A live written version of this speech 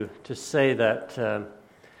to say that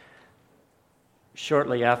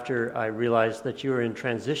shortly after I realized that you were in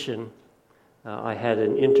transition, I had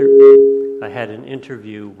an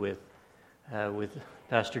interview with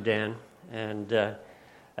Pastor Dan, and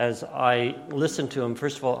as I listened to him,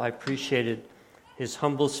 first of all, I appreciated his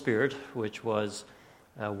humble spirit, which was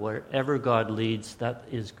wherever God leads, that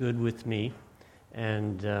is good with me,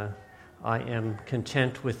 and I am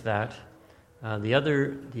content with that. The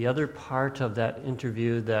other part of that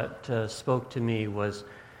interview that spoke to me was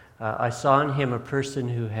I saw in him a person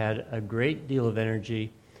who had a great deal of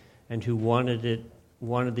energy and who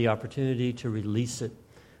wanted the opportunity to release it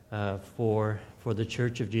for the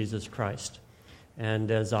Church of Jesus Christ.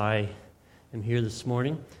 And as I am here this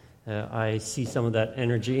morning, I see some of that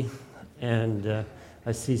energy, and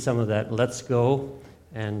I see some of that let's go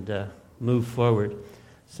and move forward.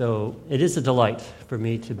 So it is a delight for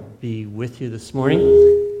me to be with you this morning.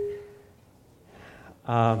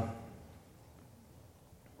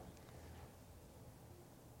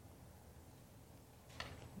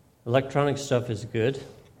 Electronic stuff is good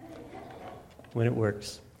when it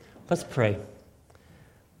works. Let's pray.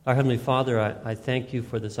 Our Heavenly Father, I thank you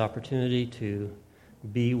for this opportunity to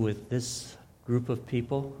be with this group of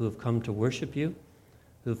people who have come to worship you,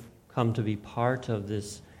 who've come to be part of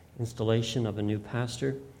this installation of a new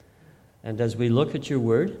pastor. And as we look at your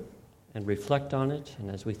word and reflect on it, and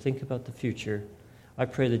as we think about the future, I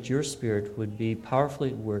pray that your Spirit would be powerfully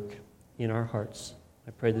at work in our hearts.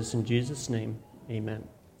 I pray this in Jesus' name. Amen.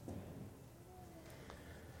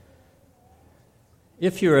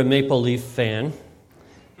 If you're a Maple Leaf fan,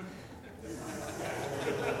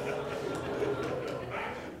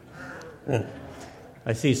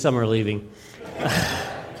 I see some are leaving.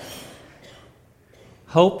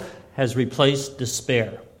 Hope has replaced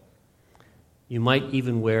despair. You might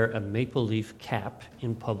even wear a maple leaf cap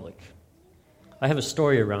in public. I have a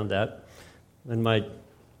story around that. When my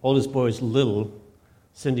oldest boy was little,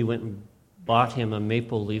 Cindy went and bought him a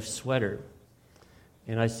maple leaf sweater.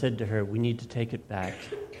 And I said to her, we need to take it back.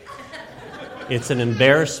 It's an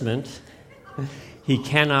embarrassment. He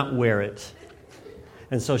cannot wear it.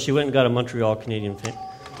 And so she went and got a Montreal Canadian fan.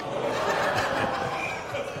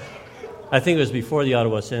 I think it was before the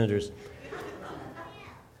Ottawa Senators.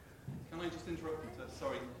 Can I just interrupt you, sir?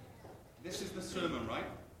 Sorry. This is the sermon, right?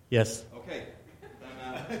 Yes. Okay. Then,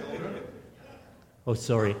 oh,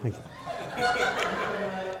 sorry. You are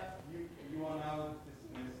now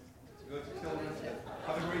dismissed to go to children's.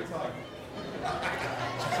 Have a great time.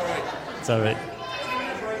 Sorry. It's all right.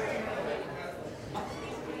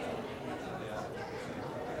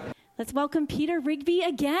 Let's welcome Peter Rigby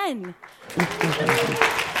again.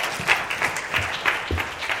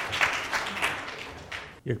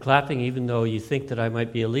 You're clapping even though you think that I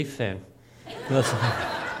might be a Leaf fan. Listen,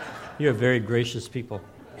 you're very gracious people.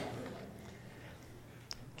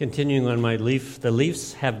 Continuing on my Leaf, the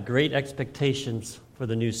Leafs have great expectations for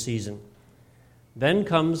the new season. Then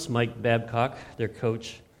comes Mike Babcock, their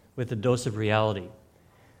coach, with a dose of reality.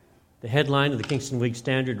 The headline of the Kingston Whig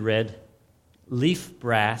Standard read, Leaf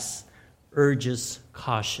Brass urges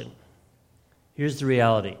caution. Here's the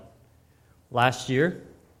reality. Last year,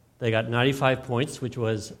 they got 95 points, which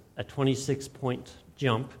was a 26-point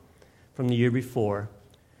jump from the year before.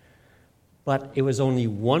 But it was only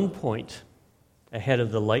 1 point ahead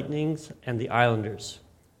of the Lightnings and the Islanders,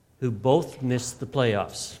 who both missed the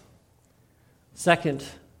playoffs. Second,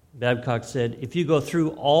 Babcock said, if you go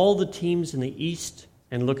through all the teams in the East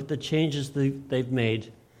and look at the changes they've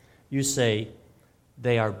made, you say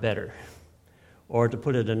they are better. Or to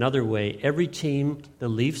put it another way, every team the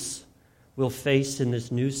Leafs will face in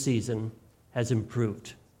this new season has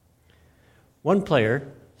improved. One player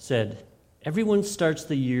said, everyone starts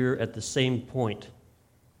the year at the same point.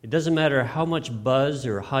 It doesn't matter how much buzz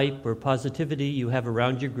or hype or positivity you have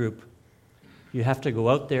around your group, you have to go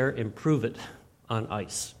out there and prove it on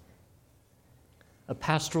ice. A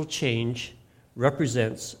pastoral change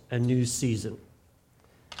represents a new season.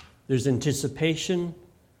 There's anticipation,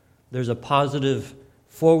 there's a positive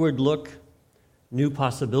forward look, new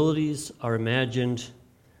possibilities are imagined,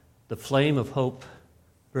 the flame of hope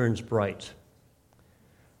burns bright.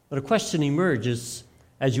 But a question emerges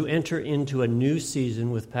as you enter into a new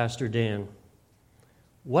season with Pastor Dan.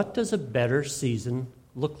 What does a better season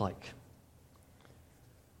look like?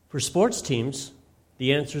 For sports teams,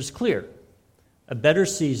 the answer is clear. A better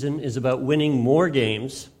season is about winning more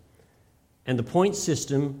games, and the point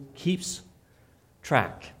system keeps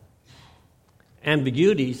track.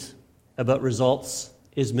 Ambiguities about results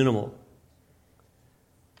is minimal.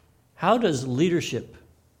 How does leadership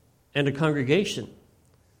and a congregation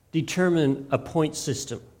determine a point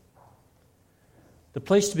system? The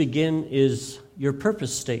place to begin is your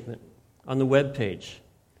purpose statement on the web page.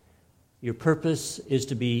 Your purpose is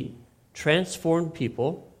to be transformed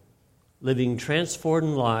people, living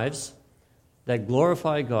transformed lives that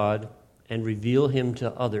glorify God and reveal Him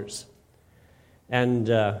to others. And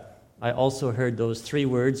I also heard those three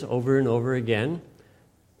words over and over again: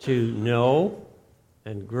 to know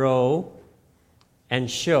and grow and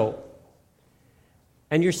show.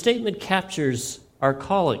 And your statement captures our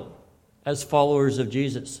calling as followers of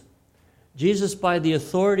Jesus. Jesus, by the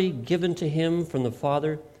authority given to Him from the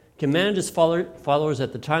Father, commanded His followers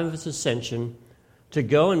at the time of His ascension to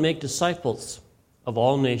go and make disciples of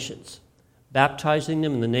all nations, baptizing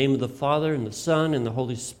them in the name of the Father and the Son and the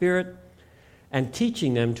Holy Spirit, and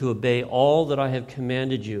teaching them to obey all that I have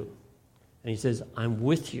commanded you. And He says, I'm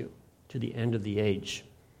with you to the end of the age.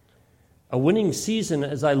 A winning season,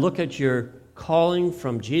 as I look at your calling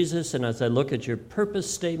from Jesus and as I look at your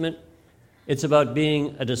purpose statement, it's about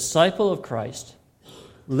being a disciple of Christ,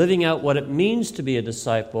 living out what it means to be a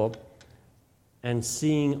disciple, and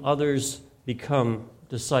seeing others become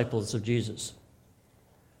disciples of Jesus.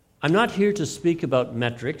 I'm not here to speak about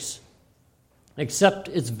metrics, except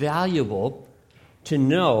it's valuable to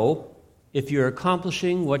know if you're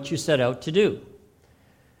accomplishing what you set out to do.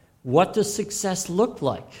 What does success look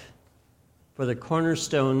like for the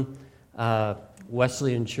Cornerstone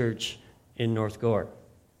Wesleyan Church in North Gore?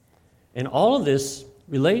 And all of this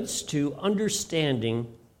relates to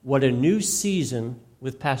understanding what a new season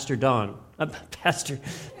with Pastor Dan with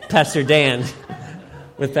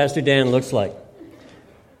Pastor Dan looks like.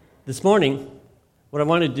 This morning, what I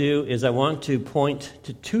want to do is I want to point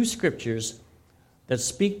to two scriptures that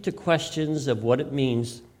speak to questions of what it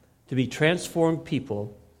means to be transformed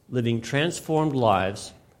people, living transformed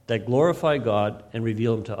lives that glorify God and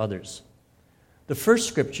reveal Him to others. The first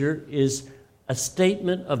scripture is a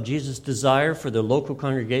statement of Jesus' desire for the local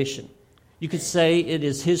congregation. You could say it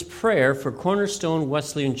is His prayer for Cornerstone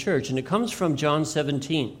Wesleyan Church, and it comes from John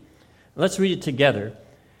 17. Let's read it together.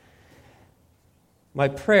 My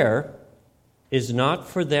prayer is not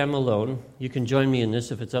for them alone. You can join me in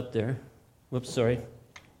this if it's up there. Whoops, sorry.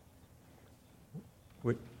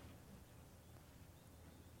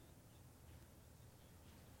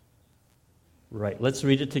 Right, let's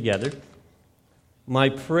read it together. My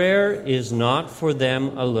prayer is not for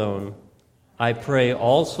them alone. I pray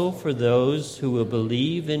also for those who will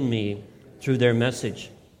believe in me through their message,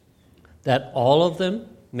 that all of them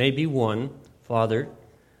may be one, Father,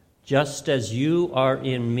 just as you are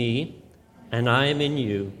in me and I am in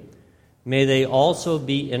you. May they also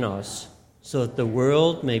be in us, so that the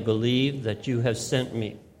world may believe that you have sent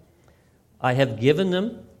me. I have given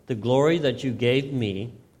them the glory that you gave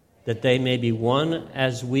me, that they may be one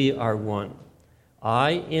as we are one.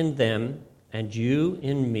 I in them and you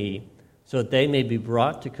in me, so that they may be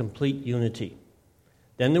brought to complete unity.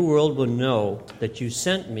 Then the world will know that you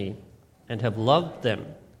sent me and have loved them,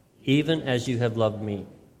 even as you have loved me.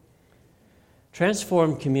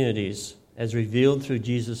 Transformed communities, as revealed through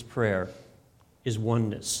Jesus' prayer, is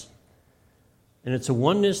oneness. And it's a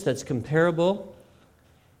oneness that's comparable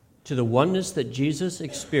to the oneness that Jesus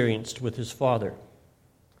experienced with His Father.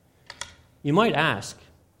 You might ask,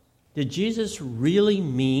 did Jesus really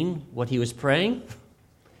mean what He was praying?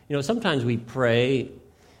 You know, sometimes we pray,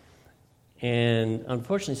 and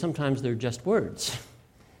unfortunately, sometimes they're just words.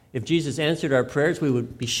 If Jesus answered our prayers, we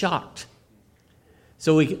would be shocked.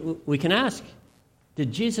 So we can ask,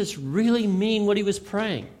 did Jesus really mean what He was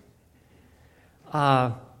praying?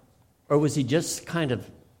 Or was He just kind of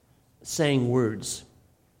saying words?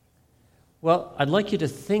 Well, I'd like you to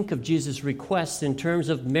think of Jesus' requests in terms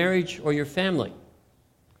of marriage or your family.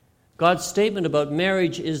 God's statement about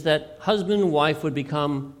marriage is that husband and wife would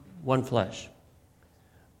become one flesh.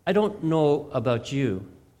 I don't know about you,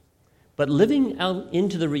 but living out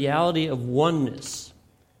into the reality of oneness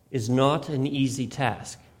is not an easy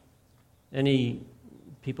task. Any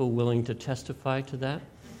people willing to testify to that?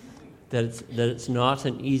 That it's not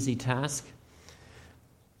an easy task?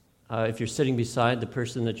 If you're sitting beside the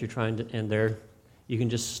person that you're trying to, and there, you can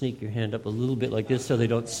just sneak your hand up a little bit like this so they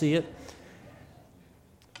don't see it.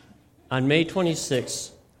 On May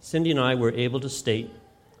 26, Cindy and I were able to state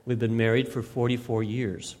we've been married for 44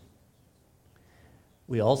 years.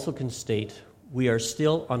 We also can state we are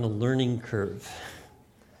still on a learning curve.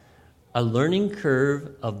 A learning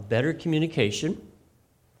curve of better communication,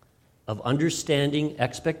 of understanding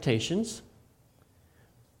expectations,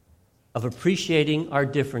 of appreciating our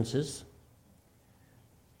differences,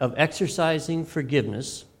 of exercising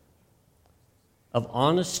forgiveness, of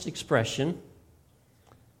honest expression,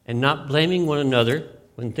 and not blaming one another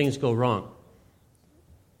when things go wrong.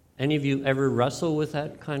 Any of you ever wrestle with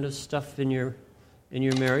that kind of stuff in your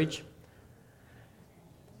marriage?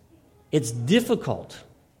 It's difficult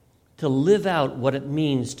to live out what it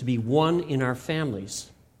means to be one in our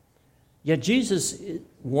families. Yet Jesus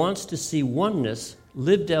wants to see oneness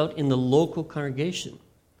lived out in the local congregation.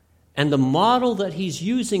 And the model that he's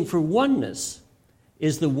using for oneness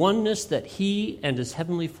is the oneness that he and his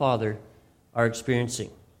heavenly Father are experiencing.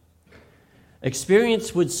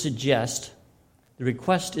 Experience would suggest the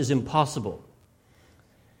request is impossible.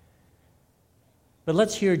 But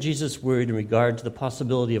let's hear Jesus' word in regard to the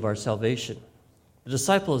possibility of our salvation. The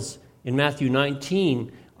disciples in Matthew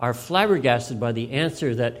 19 are flabbergasted by the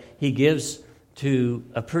answer that he gives to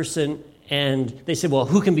a person, and they say, well,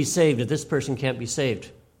 who can be saved if this person can't be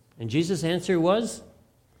saved? And Jesus' answer was,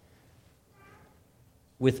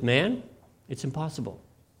 with man, it's impossible.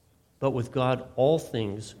 But with God, all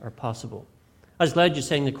things are possible. I was glad you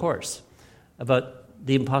sang the chorus about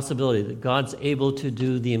the impossibility, that God's able to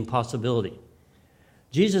do the impossibility.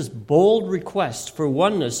 Jesus' bold request for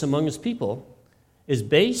oneness among his people is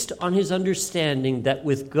based on his understanding that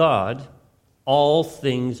with God, all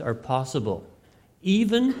things are possible,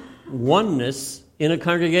 even oneness in a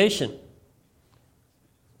congregation.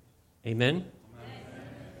 Amen?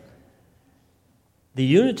 The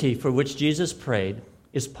unity for which Jesus prayed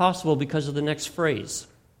is possible because of the next phrase.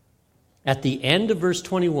 At the end of verse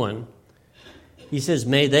 21, he says,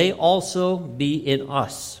 may they also be in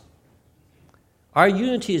us. Our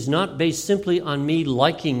unity is not based simply on me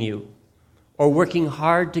liking you or working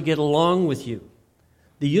hard to get along with you.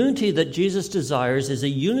 The unity that Jesus desires is a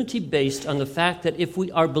unity based on the fact that if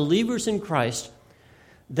we are believers in Christ,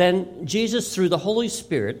 then Jesus, through the Holy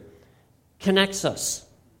Spirit, connects us.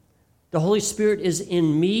 The Holy Spirit is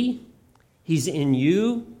in me, he's in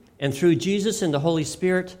you, and through Jesus and the Holy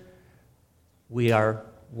Spirit, we are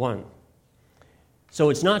one. So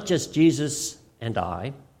it's not just Jesus and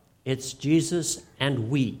I, it's Jesus and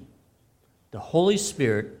we. The Holy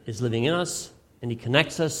Spirit is living in us, and he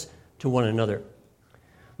connects us to one another.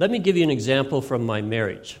 Let me give you an example from my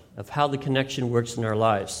marriage of how the connection works in our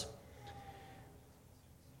lives.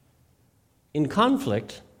 In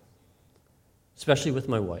conflict, especially with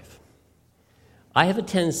my wife, I have a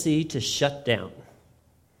tendency to shut down,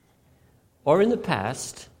 or in the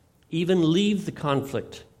past, even leave the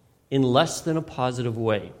conflict in less than a positive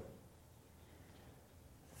way.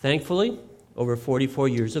 Thankfully, over 44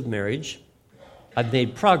 years of marriage, I've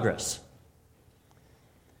made progress.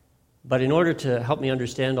 But in order to help me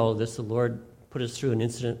understand all of this, the Lord put us through an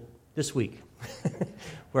incident this week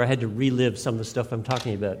where I had to relive some of the stuff I'm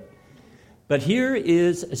talking about. But here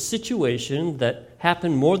is a situation that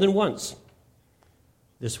happened more than once.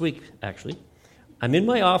 This week, actually. I'm in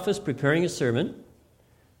my office preparing a sermon,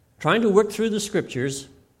 trying to work through the scriptures,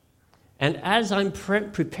 and as I'm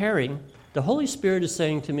preparing, the Holy Spirit is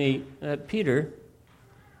saying to me, Peter,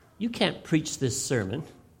 you can't preach this sermon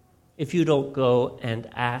if you don't go and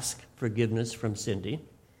ask forgiveness from Cindy.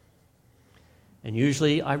 And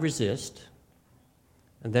usually I resist.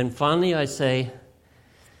 And then finally I say,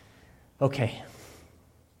 okay.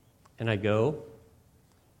 And I go,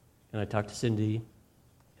 and I talk to Cindy,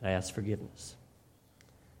 and I ask forgiveness.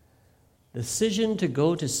 The decision to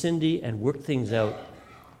go to Cindy and work things out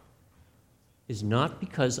is not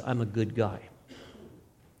because I'm a good guy.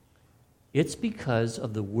 It's because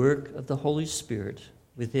of the work of the Holy Spirit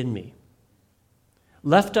within me.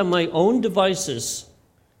 Left on my own devices,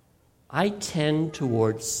 I tend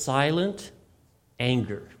towards silent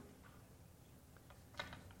anger.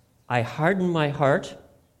 I harden my heart,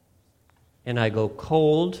 and I go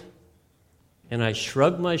cold, and I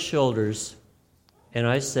shrug my shoulders, and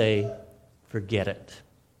I say, forget it.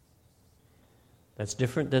 That's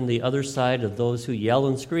different than the other side of those who yell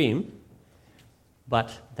and scream,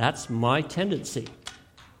 but that's my tendency.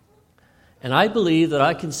 And I believe that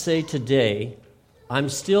I can say today, I'm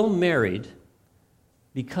still married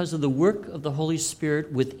because of the work of the Holy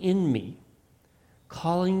Spirit within me,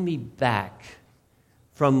 calling me back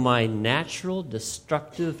from my natural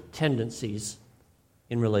destructive tendencies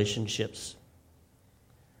in relationships.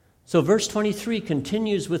 So verse 23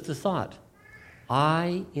 continues with the thought,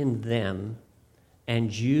 I in them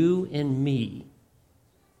and you in me,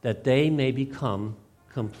 that they may become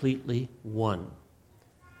completely one.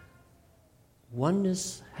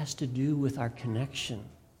 Oneness has to do with our connection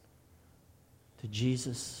to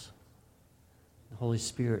Jesus, the Holy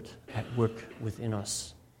Spirit at work within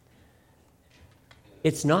us.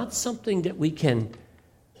 It's not something that we can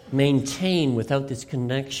maintain without this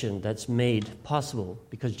connection that's made possible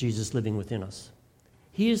because Jesus is living within us.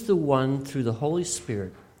 He is the one, through the Holy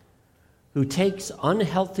Spirit, who takes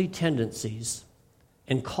unhealthy tendencies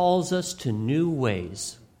and calls us to new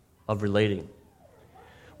ways of relating.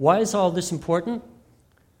 Why is all this important?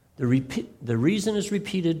 The reason is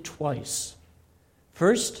repeated twice.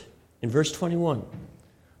 First, in verse 21,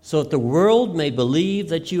 so that the world may believe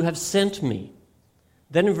that you have sent me.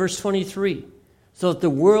 Then in verse 23, so that the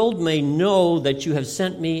world may know that you have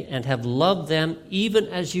sent me and have loved them even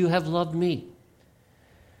as you have loved me.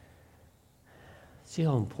 See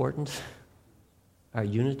how important our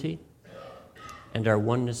unity and our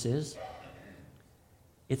oneness is?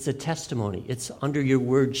 It's a testimony. It's under your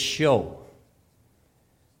word show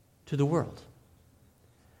to the world.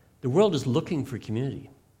 The world is looking for community.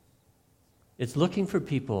 It's looking for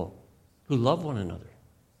people who love one another.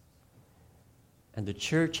 And the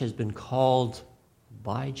church has been called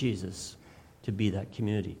by Jesus to be that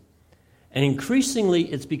community. And increasingly,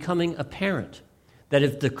 it's becoming apparent that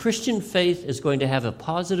if the Christian faith is going to have a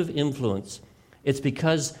positive influence, it's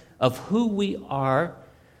because of who we are.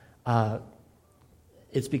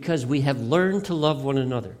 It's because we have learned to love one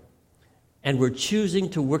another. And we're choosing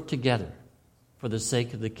to work together for the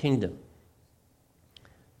sake of the kingdom.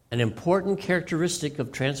 An important characteristic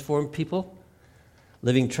of transformed people,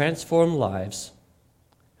 living transformed lives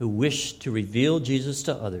who wish to reveal Jesus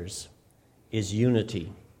to others, is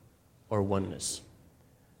unity or oneness.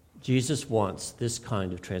 Jesus wants this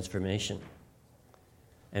kind of transformation.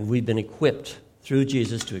 And we've been equipped through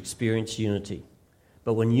Jesus to experience unity.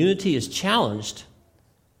 But when unity is challenged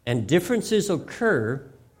and differences occur,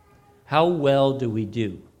 how well do we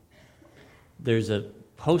do? There's a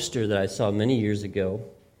poster that I saw many years ago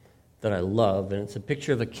that I love, and it's a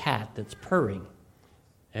picture of a cat that's purring.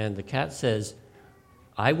 And the cat says,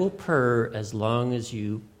 I will purr as long as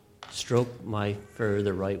you stroke my fur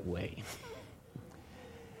the right way.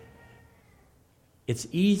 It's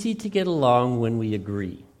easy to get along when we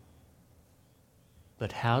agree.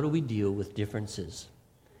 But how do we deal with differences?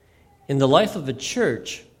 In the life of a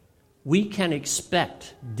church, we can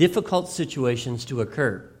expect difficult situations to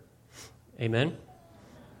occur. Amen?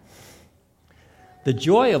 The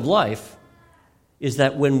joy of life is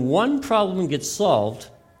that when one problem gets solved,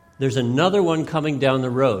 there's another one coming down the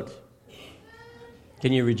road.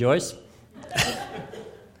 Can you rejoice?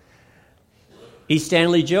 E.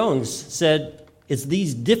 Stanley Jones said, it's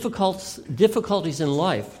these difficulties in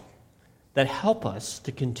life that help us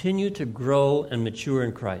to continue to grow and mature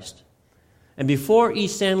in Christ. And before E.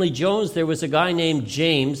 Stanley Jones, there was a guy named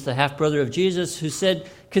James, the half-brother of Jesus, who said,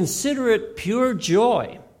 consider it pure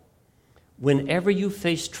joy whenever you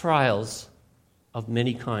face trials of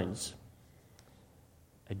many kinds.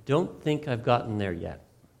 I don't think I've gotten there yet.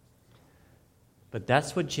 But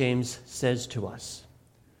that's what James says to us.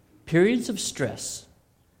 Periods of stress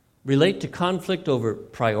relate to conflict over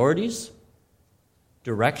priorities,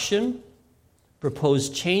 direction,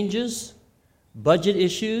 proposed changes, budget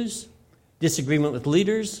issues, disagreement with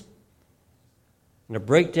leaders, and a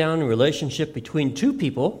breakdown in relationship between two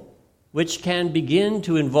people, which can begin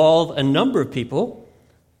to involve a number of people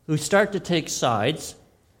who start to take sides,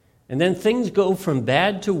 and then things go from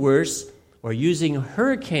bad to worse, or using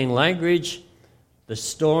hurricane language, the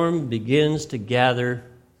storm begins to gather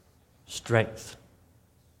strength.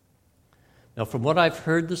 Now, from what I've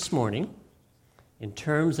heard this morning, in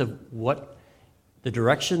terms of what the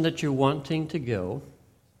direction that you're wanting to go,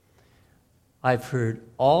 I've heard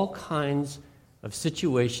all kinds of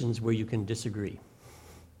situations where you can disagree.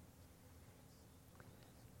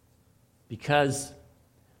 Because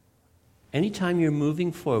anytime you're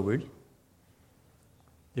moving forward,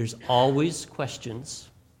 there's always questions,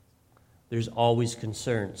 there's always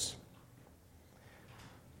concerns.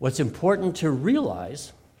 What's important to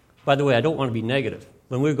realize, by the way, I don't want to be negative.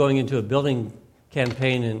 When we were going into a building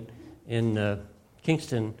campaign in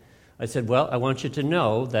Kingston, I said, well, I want you to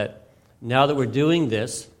know that now that we're doing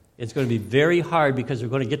this, it's going to be very hard because we're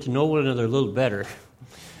going to get to know one another a little better.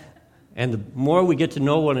 And the more we get to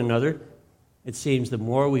know one another, it seems the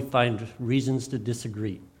more we find reasons to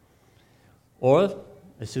disagree. Or,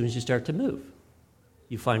 as soon as you start to move,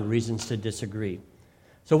 you find reasons to disagree.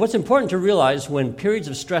 So what's important to realize when periods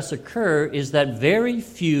of stress occur is that very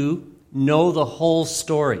few know the whole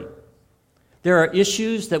story. There are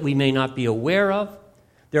issues that we may not be aware of.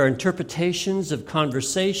 There are interpretations of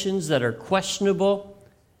conversations that are questionable,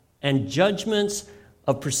 and judgments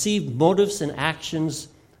of perceived motives and actions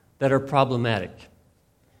that are problematic.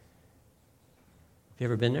 Have you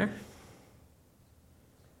ever been there?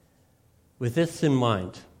 With this in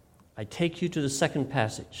mind, I take you to the second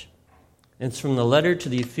passage. And it's from the letter to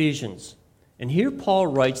the Ephesians. And here Paul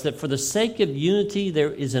writes that for the sake of unity,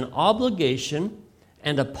 there is an obligation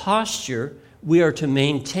and a posture we are to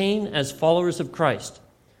maintain as followers of Christ.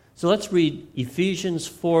 So let's read Ephesians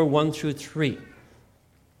 4, 1 through 3.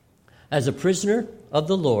 As a prisoner of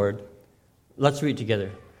the Lord, let's read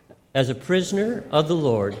together. As a prisoner of the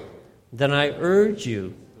Lord, then I urge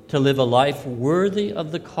you to live a life worthy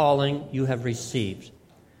of the calling you have received.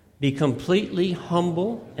 Be completely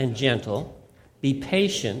humble and gentle. Be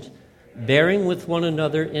patient, bearing with one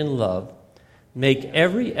another in love. Make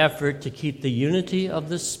every effort to keep the unity of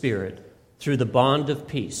the Spirit through the bond of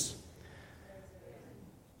peace.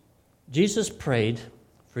 Jesus prayed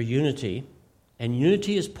for unity, and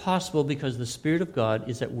unity is possible because the Spirit of God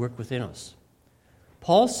is at work within us.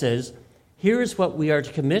 Paul says, here is what we are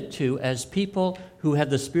to commit to as people who have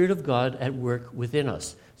the Spirit of God at work within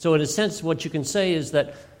us. So in a sense, what you can say is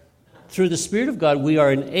that through the Spirit of God, we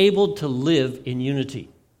are enabled to live in unity.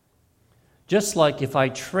 Just like if I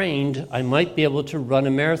trained, I might be able to run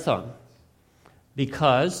a marathon,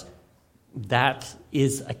 because that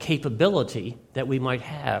is a capability that we might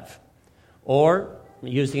have. Or,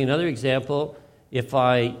 using another example, if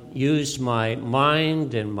I used my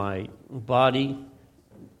mind and my body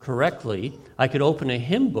correctly, I could open a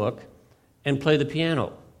hymn book and play the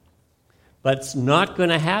piano. But it's not going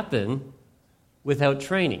to happen without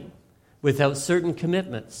training, without certain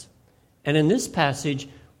commitments. And in this passage,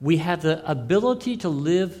 we have the ability to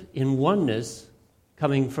live in oneness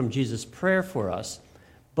coming from Jesus' prayer for us,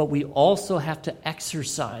 but we also have to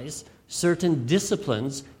exercise certain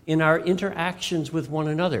disciplines in our interactions with one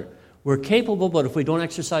another. We're capable, but if we don't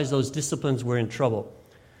exercise those disciplines, we're in trouble.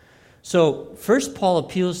 So, first, Paul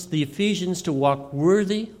appeals to the Ephesians to walk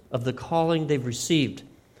worthy of the calling they've received.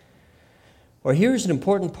 Or here's an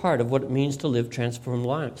important part of what it means to live transformed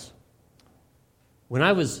lives. When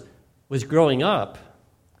I was growing up,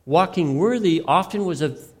 walking worthy often was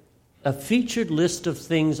a featured list of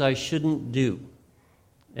things I shouldn't do.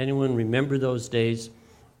 Anyone remember those days?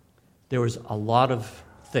 There was a lot of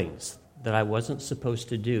things that I wasn't supposed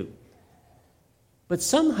to do. But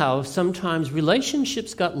somehow, sometimes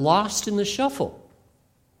relationships got lost in the shuffle.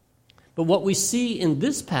 But what we see in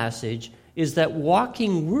this passage is that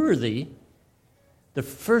walking worthy, the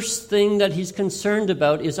first thing that he's concerned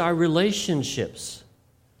about is our relationships.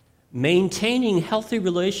 Maintaining healthy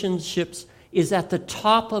relationships is at the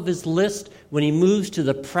top of his list when he moves to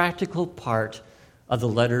the practical part of the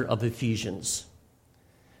letter of Ephesians.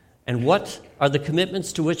 And what are the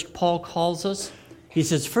commitments to which Paul calls us? He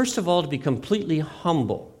says, first of all, to be completely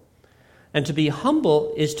humble. And to be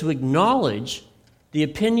humble is to acknowledge the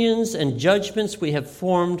opinions and judgments we have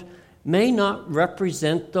formed may not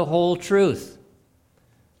represent the whole truth.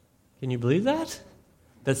 Can you believe that?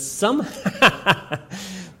 That somehow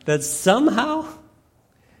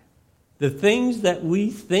the things that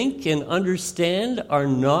we think and understand are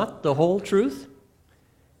not the whole truth?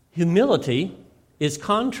 Humility is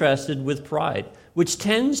contrasted with pride, which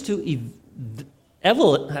tends to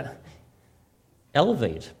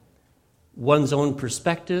elevate one's own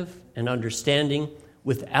perspective and understanding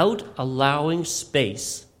without allowing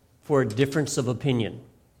space for a difference of opinion.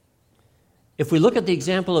 If we look at the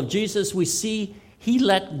example of Jesus, we see he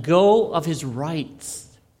let go of his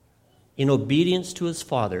rights in obedience to his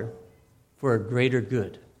Father for a greater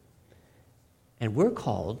good. And we're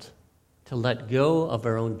called to let go of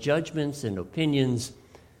our own judgments and opinions,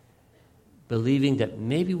 believing that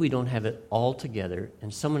maybe we don't have it all together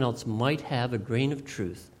and someone else might have a grain of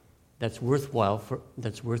truth that's worthwhile,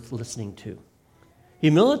 that's worth listening to.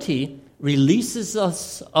 Humility releases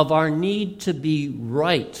us of our need to be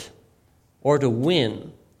right or to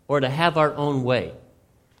win or to have our own way.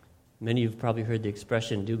 Many of you have probably heard the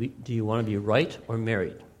expression, do you want to be right or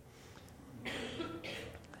married?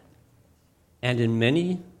 And in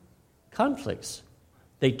many conflicts,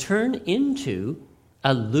 they turn into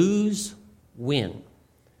a lose-win.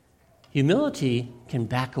 Humility can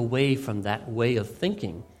back away from that way of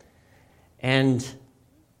thinking. And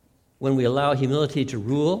when we allow humility to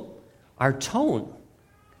rule, our tone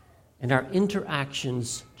and our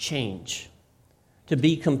interactions change. To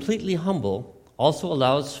be completely humble also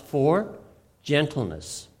allows for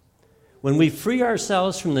gentleness. When we free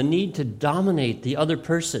ourselves from the need to dominate the other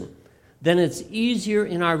person, then it's easier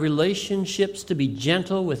in our relationships to be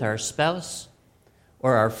gentle with our spouse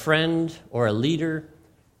or our friend or a leader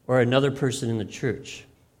or another person in the church.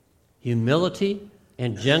 Humility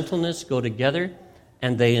and gentleness go together,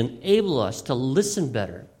 and they enable us to listen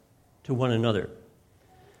better to one another.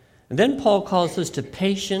 And then Paul calls us to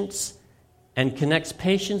patience and connects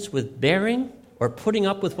patience with bearing or putting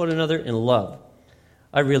up with one another in love.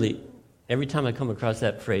 Every time I come across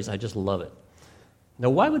that phrase, I just love it. Now,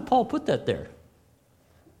 why would Paul put that there?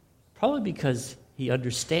 Probably because he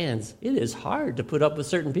understands it is hard to put up with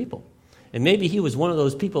certain people. And maybe he was one of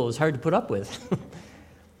those people it was hard to put up with.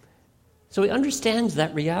 So he understands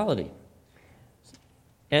that reality.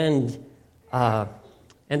 And the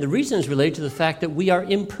reason is related to the fact that we are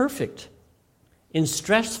imperfect. In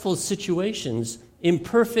stressful situations,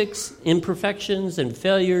 imperfections and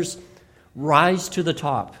failures rise to the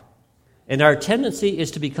top. And our tendency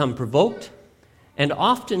is to become provoked and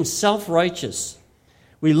often self-righteous.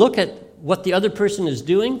 We look at what the other person is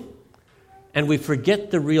doing, and we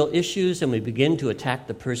forget the real issues, and we begin to attack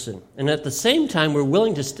the person. And at the same time,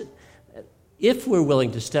 if we're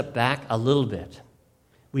willing to step back a little bit,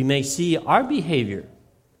 we may see our behavior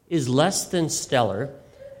is less than stellar,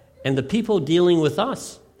 and the people dealing with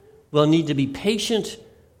us will need to be patient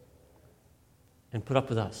and put up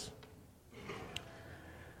with us.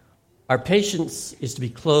 Our patience is to be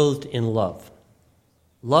clothed in love.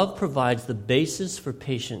 Love provides the basis for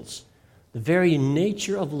patience. The very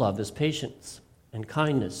nature of love is patience and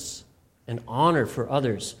kindness and honor for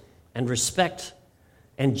others and respect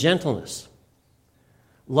and gentleness.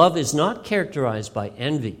 Love is not characterized by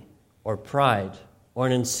envy or pride or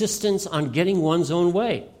an insistence on getting one's own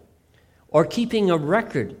way or keeping a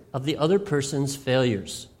record of the other person's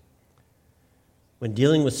failures. When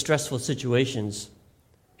dealing with stressful situations,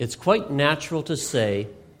 it's quite natural to say,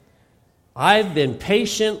 "I've been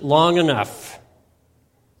patient long enough."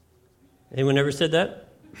 Anyone ever said that?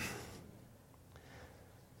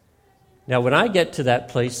 Now, when I get to that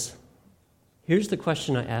place, here's the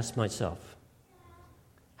question I ask myself.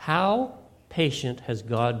 How patient has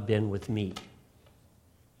God been with me?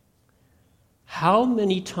 How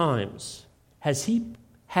many times has He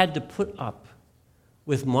had to put up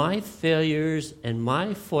with my failures and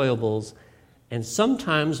my foibles and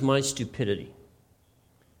sometimes my stupidity?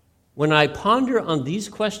 When I ponder on these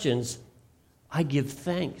questions, I give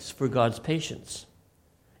thanks for God's patience.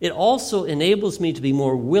 It also enables me to be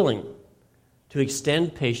more willing to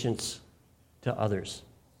extend patience to others.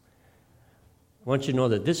 I want you to know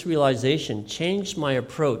that this realization changed my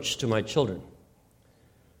approach to my children.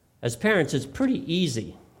 As parents, it's pretty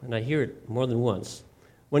easy, and I hear it more than once,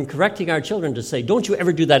 when correcting our children to say, "Don't you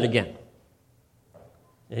ever do that again."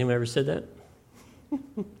 Anyone ever said that?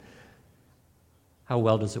 How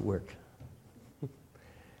well does it work?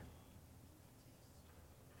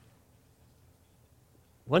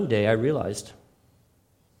 One day I realized,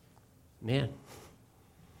 man,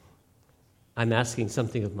 I'm asking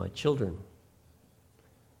something of my children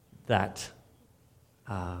that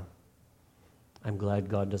I'm glad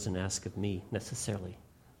God doesn't ask of me necessarily,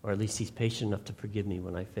 or at least He's patient enough to forgive me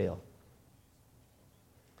when I fail.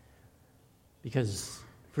 Because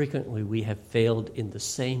frequently we have failed in the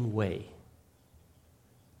same way,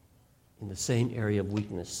 in the same area of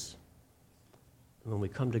weakness. When we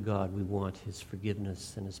come to God, we want His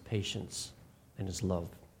forgiveness and His patience and His love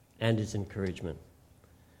and His encouragement.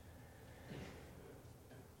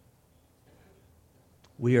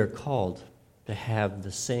 We are called to have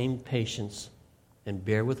the same patience and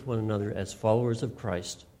bear with one another as followers of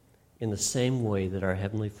Christ in the same way that our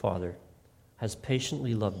Heavenly Father has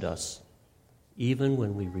patiently loved us, even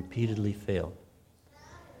when we repeatedly fail.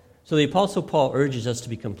 So the Apostle Paul urges us to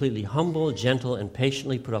be completely humble, gentle, and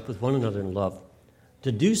patiently put up with one another in love.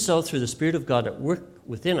 To do so through the Spirit of God at work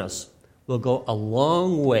within us will go a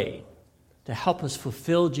long way to help us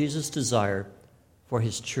fulfill Jesus' desire for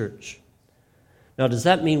His church. Now, does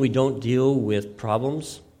that mean we don't deal with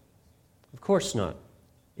problems? Of course not.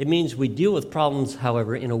 It means we deal with problems,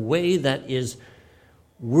 however, in a way that is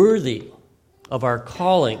worthy of our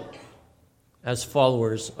calling as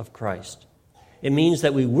followers of Christ. It means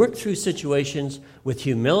that we work through situations with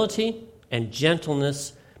humility and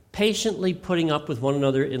gentleness, patiently putting up with one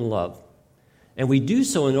another in love. And we do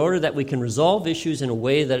so in order that we can resolve issues in a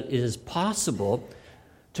way that it is possible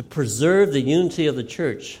to preserve the unity of the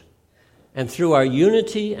church. And through our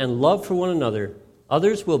unity and love for one another,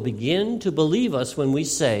 others will begin to believe us when we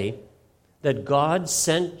say that God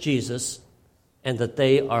sent Jesus and that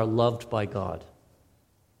they are loved by God.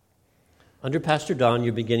 Under Pastor Don,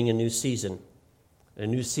 you're beginning a new season. A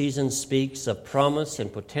new season speaks of promise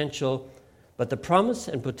and potential, but the promise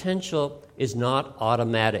and potential is not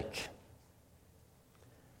automatic.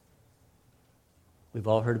 We've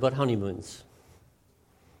all heard about honeymoons.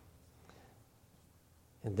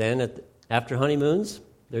 And then after honeymoons,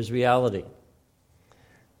 there's reality.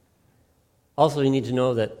 Also, you need to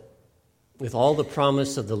know that with all the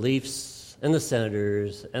promise of the Leafs and the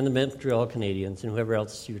Senators and the Montreal Canadiens and whoever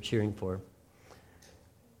else you're cheering for,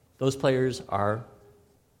 those players are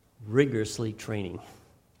rigorously training.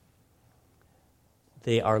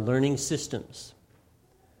 They are learning systems.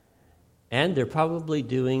 And they're probably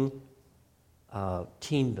doing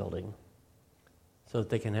team building so that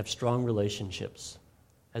they can have strong relationships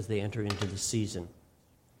as they enter into the season.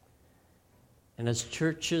 And as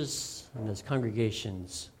churches and as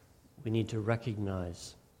congregations, we need to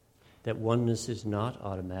recognize that oneness is not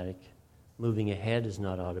automatic. Moving ahead is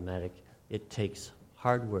not automatic. It takes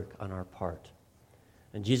hard work on our part.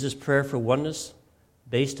 And Jesus' prayer for oneness,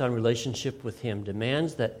 based on relationship with Him,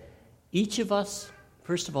 demands that each of us,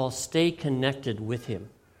 first of all, stay connected with Him.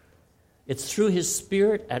 It's through His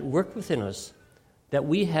Spirit at work within us that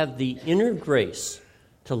we have the inner grace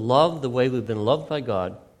to love the way we've been loved by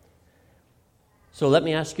God. So let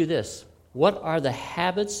me ask you this. What are the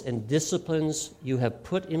habits and disciplines you have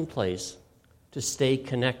put in place to stay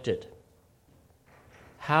connected?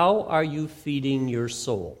 How are you feeding your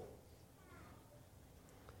soul?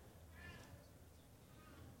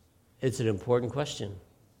 It's an important question.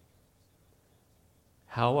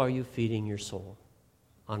 How are you feeding your soul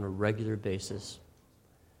on a regular basis?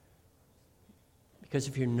 Because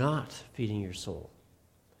if you're not feeding your soul,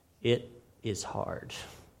 it is hard.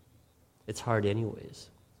 It's hard anyways.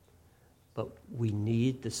 But we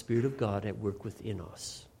need the Spirit of God at work within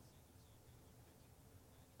us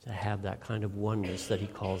to have that kind of oneness that He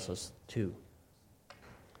calls us to.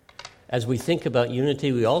 As we think about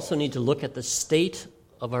unity, we also need to look at the state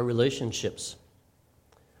of our relationships.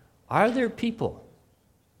 Are there people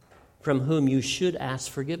from whom you should ask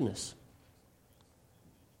forgiveness?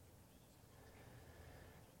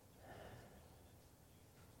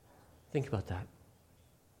 Think about that.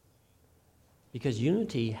 Because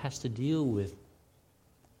unity has to dealing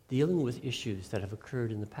with issues that have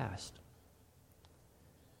occurred in the past.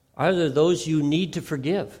 Are there those you need to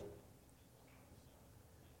forgive?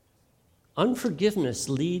 Unforgiveness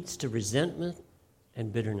leads to resentment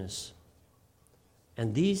and bitterness.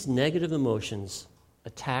 And these negative emotions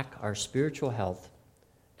attack our spiritual health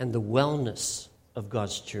and the wellness of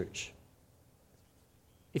God's church.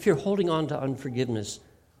 If you're holding on to unforgiveness,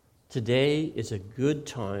 today is a good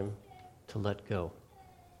time to let go.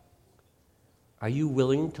 Are you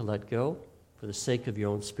willing to let go for the sake of your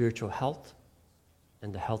own spiritual health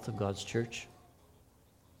and the health of God's church?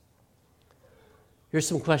 Here's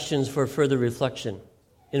some questions for further reflection.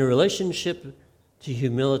 In a relationship to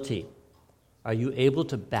humility, are you able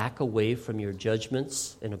to back away from your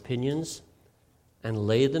judgments and opinions and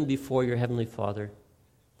lay them before your Heavenly Father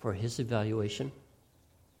for His evaluation?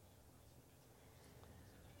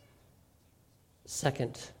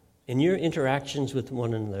 Second, in your interactions with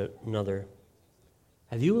one another,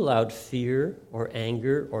 have you allowed fear or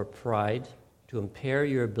anger or pride to impair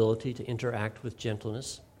your ability to interact with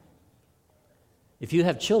gentleness? If you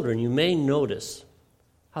have children, you may notice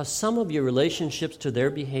how some of your relationships to their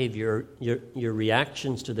behavior, your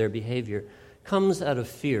reactions to their behavior, comes out of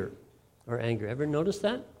fear or anger. Ever notice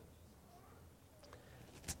that?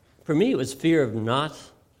 For me, it was fear of that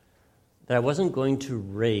I wasn't going to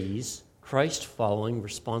raise Christ-following,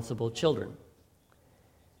 responsible children.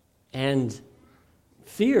 And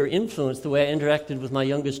fear influenced the way I interacted with my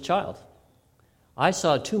youngest child. I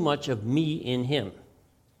saw too much of me in him.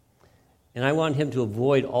 And I wanted him to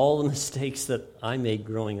avoid all the mistakes that I made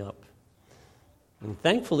growing up. And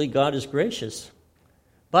thankfully, God is gracious.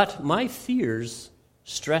 But my fears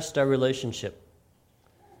stressed our relationship.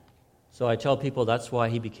 So I tell people that's why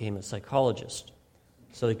he became a psychologist,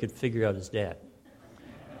 so he could figure out his dad.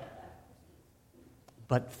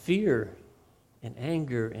 But fear and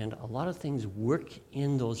anger and a lot of things work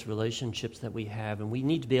in those relationships that we have, and we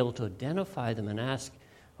need to be able to identify them and ask,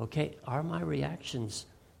 okay, are my reactions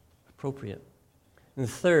appropriate? And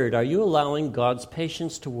third, are you allowing God's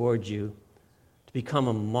patience toward you to become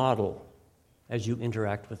a model as you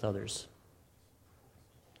interact with others?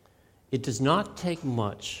 It does not take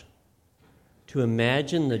much to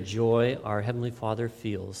imagine the joy our Heavenly Father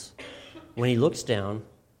feels when He looks down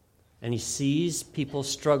and He sees people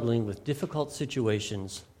struggling with difficult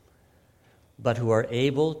situations, but who are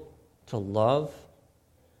able to love,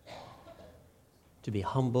 to be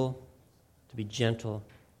humble, to be gentle,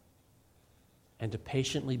 and to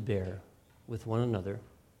patiently bear with one another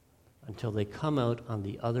until they come out on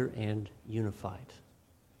the other end unified.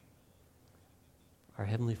 Our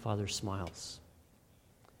Heavenly Father smiles.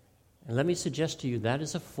 And let me suggest to you that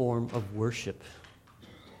is a form of worship.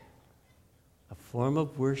 A form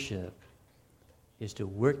of worship is to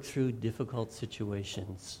work through difficult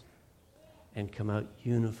situations and come out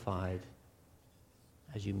unified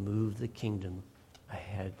as you move the kingdom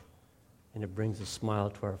ahead. And it brings a smile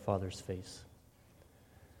to our Father's face.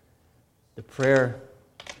 The prayer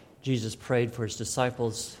Jesus prayed for His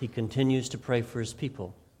disciples, He continues to pray for His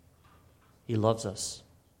people. He loves us.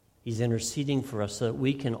 He's interceding for us so that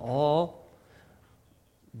we can all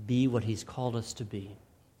be what He's called us to be.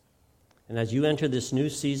 And as you enter this new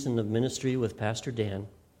season of ministry with Pastor Dan,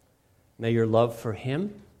 may your love for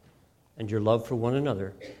him and your love for one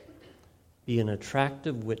another be an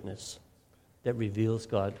attractive witness that reveals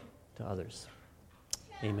God to others.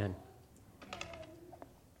 Amen.